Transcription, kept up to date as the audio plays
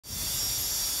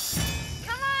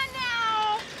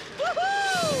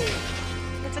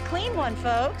clean one,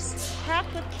 folks.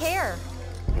 Packed with care.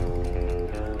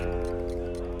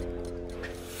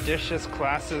 Dishes,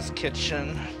 classes,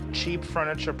 kitchen, cheap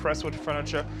furniture, presswood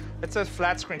furniture. It says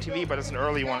flat screen TV, but it's an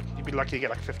early one. You'd be lucky to get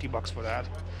like 50 bucks for that.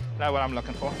 That's what I'm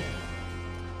looking for.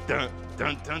 Dun,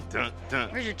 dun, dun, dun, dun.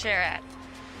 Where's your chair at?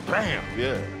 Bam,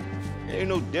 yeah. Ain't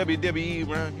no WWE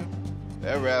around here.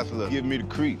 That wrestler give me the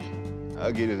creeps.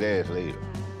 I'll get his ass later.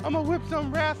 I'm gonna whip some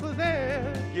wrestler's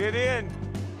ass. Get in.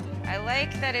 I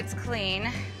like that it's clean,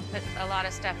 but a lot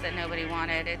of stuff that nobody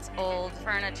wanted. It's old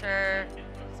furniture,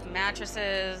 some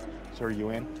mattresses. So are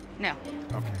you in? No.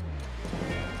 Okay.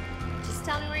 Just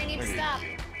tell me where you need to stop.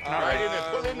 All right, in there.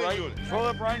 Pull in the right, unit. pull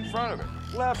up right in front of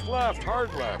it. Left, left,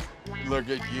 hard left. Look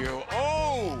at you.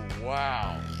 Oh,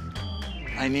 wow.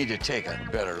 I need to take a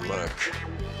better look.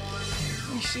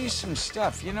 We see some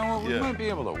stuff. You know what? We Yeah. might be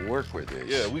able to work with this.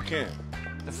 Yeah, we can.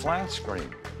 The flat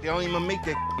screen. They don't even make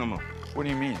that no more. What do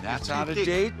you mean? That's Too out of thick.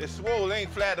 date? It's swole, ain't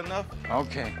flat enough.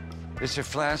 Okay. It's a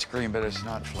flat screen, but it's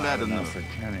not flat enough for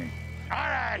Kenny. All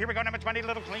right, here we go. Number 20,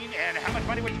 little clean. And how much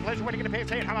money would you pleasure? What are you going to pay?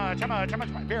 Say it. How much? How much? How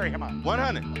much? Barry, how much?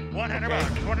 100. 100 bucks.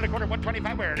 125.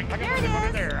 125. Where? I got There it one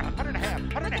is. there. 100 and a half.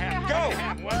 100 and a half. Go.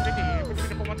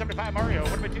 150. 175. Mario.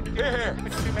 What about you? Here.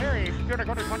 Barry. 2 and a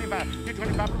quarter. 25.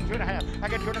 225. 2 and a half. I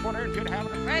got 2 and a quarter and 2 and a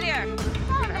half. Right here.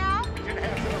 Oh, now. 2 and a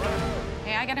half.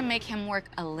 Hey, I gotta make him work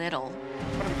a little.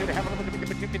 What about 2 and a half? What about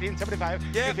 250 and 75?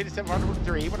 Yeah. 257.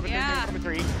 103. What about Yeah.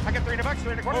 3? I got 3 and a bucks.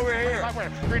 3 and a quarter. Over here. 25. Where?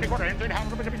 3 and a quarter and 3 and a half.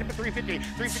 350.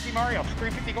 350 Mario.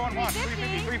 350 going once.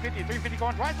 350. 350. 350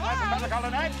 going twice. Last one. Call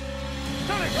it night.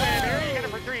 So let's play, Barry. You got it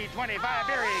for 325.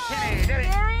 Barry, Kenny, Derry.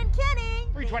 Barry and Kenny.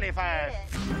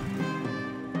 325.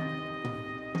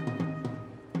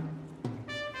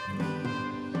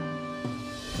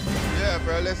 Yeah,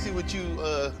 bro, let's see what you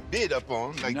bid up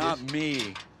on. Like Not this.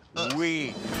 me.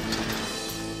 We.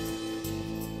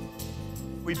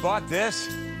 We bought this.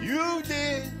 You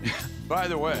did. By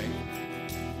the way,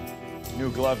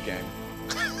 new glove game.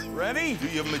 Ready? Do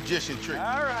your magician trick.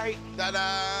 All right.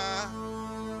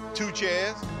 Ta-da! 2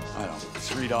 chairs. I don't know,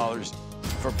 $3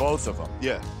 for both of them.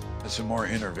 Yeah. And some more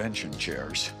intervention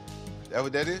chairs. That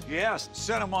what that is? Yes,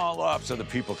 set them all up so the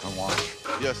people can watch.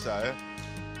 Yes, sire.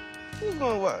 Who's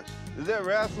gonna watch? Is that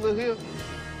wrestler here?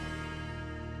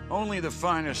 Only the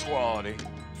finest quality,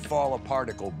 fall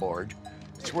particle board.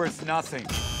 It's worth nothing.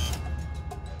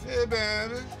 Hey,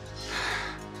 baby.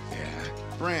 Yeah,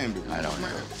 Brandi. I don't know.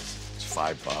 It's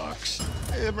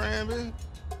 $5. Hey, Brandi.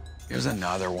 Here's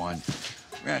another one.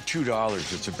 Yeah,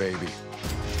 $2, it's a baby.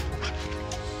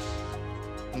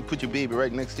 You put your baby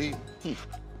right next to you.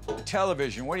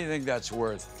 Television, what do you think that's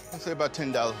worth? I'll say about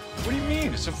 $10. What do you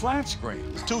mean? It's a flat screen.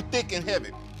 It's too thick and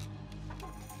heavy.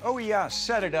 Oh, yeah,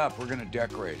 set it up. We're gonna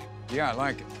decorate it. Yeah, I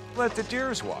like it. Let the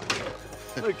deers watch.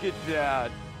 Look at that.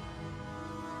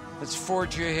 Let's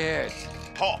forge ahead.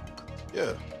 Talk.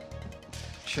 Yeah.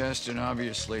 Chest and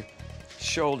obviously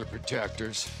shoulder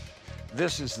protectors.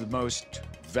 This is the most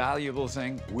valuable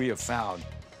thing we have found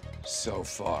so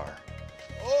far.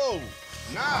 Oh,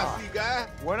 nice, see, guy.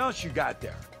 What else you got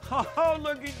there? Oh,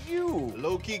 look at you.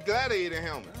 Low-key gladiator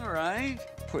helmet. All right,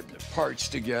 putting the parts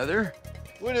together.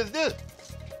 What is this?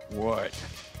 What?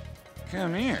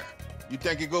 Come here. You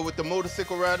think it go with the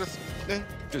motorcycle riders thing?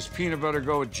 Does peanut butter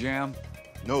go with jam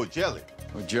No, jelly.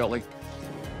 or jelly?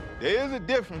 There is a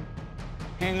difference.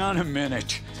 Hang on a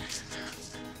minute.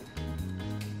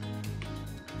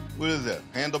 What is that?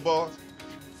 Handlebars?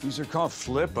 These are called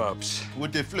flip-ups.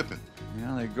 What they flipping?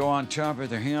 Yeah, they go on top of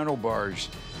the handlebars.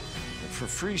 They're for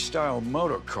freestyle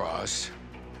motocross,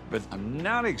 but I'm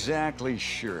not exactly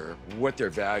sure what their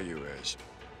value is.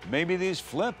 Maybe these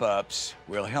flip-ups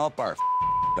will help our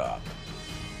up.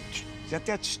 Is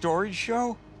that storage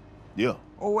show? Yeah.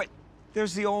 Oh, wait,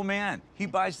 there's the old man. He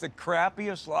buys the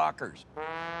crappiest lockers.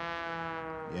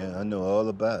 Yeah, I know all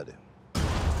about it.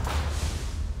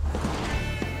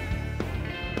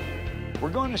 We're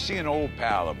going to see an old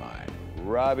pal of mine,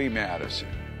 Robbie Madison.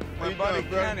 How My you buddy doing,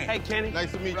 bro? Kenny. Hey, Kenny.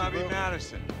 Nice to meet Robbie you, bro.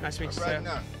 Madison. Nice to meet you, Right sir.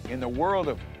 now. In the world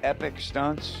of epic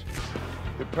stunts,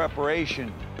 the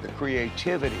preparation, the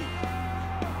creativity,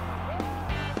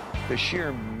 the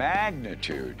sheer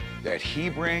magnitude that he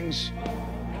brings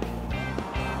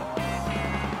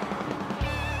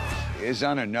is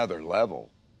on another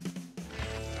level.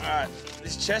 All right,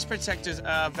 these chest protectors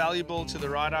are valuable to the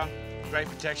rider. Great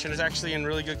protection. It's actually in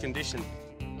really good condition.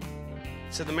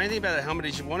 So the main thing about the helmet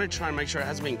is you want to try and make sure it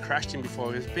hasn't been crashed in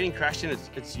before. If it's being crashed in,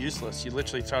 it's useless. You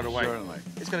literally throw it away. Certainly.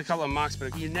 It's got a couple of marks,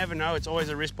 but you never know. It's always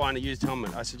a risk buying a used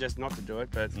helmet. I suggest not to do it,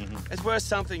 but it's worth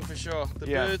something for sure. The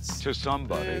Yeah, boots, to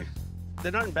somebody.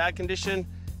 they're not in bad condition,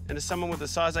 and as someone with a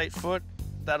size 8 foot,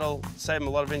 that'll save him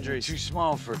a lot of injuries. Too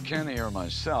small for Kenny or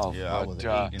myself, Yeah, I but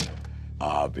was eating.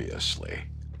 obviously.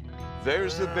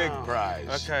 There's the big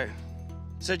prize. Okay.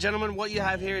 So, gentlemen, what you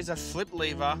have here is a flip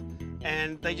lever,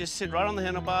 and they just sit right on the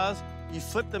handlebars. You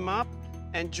flip them up,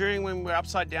 and when we're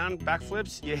upside down,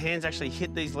 backflips, your hands actually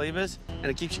hit these levers, and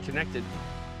it keeps you connected.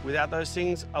 Without those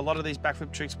things, a lot of these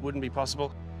backflip tricks wouldn't be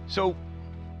possible. So,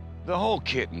 the whole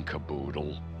kit and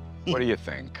caboodle, what do you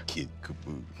think? Kid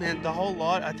caboodle. Man, the whole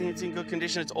lot, I think it's in good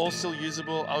condition. It's all still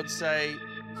usable. I would say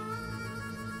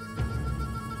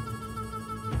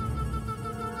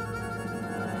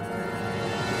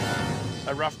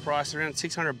a rough price, around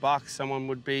 $600. Someone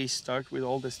would be stoked with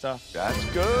all this stuff. That's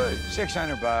good.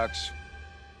 $600,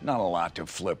 not a lot to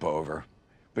flip over.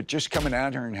 But just coming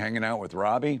out here and hanging out with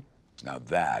Robbie, now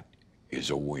that is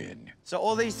a win. So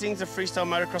all these things are freestyle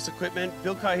motocross equipment.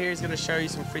 Bill Carr here is going to show you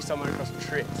some freestyle motocross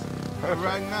tricks.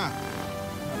 Right now.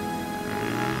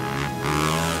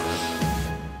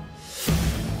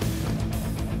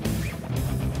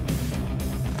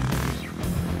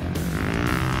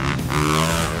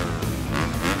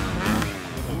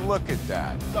 Look at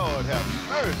that. Lord have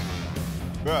mercy.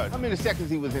 Bro, how many seconds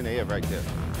he was in the air right there?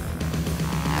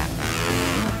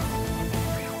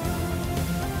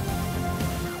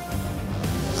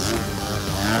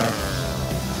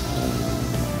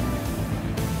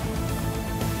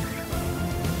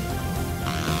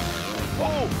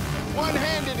 Oh,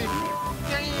 one-handed it.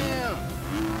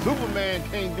 Damn. Superman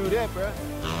can't do that, bro.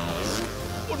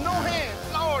 Oh, no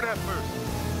hands. Lord have mercy.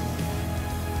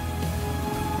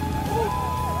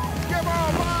 Give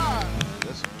on by.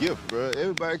 That's a gift, bro.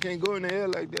 Everybody can't go in the air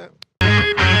like that.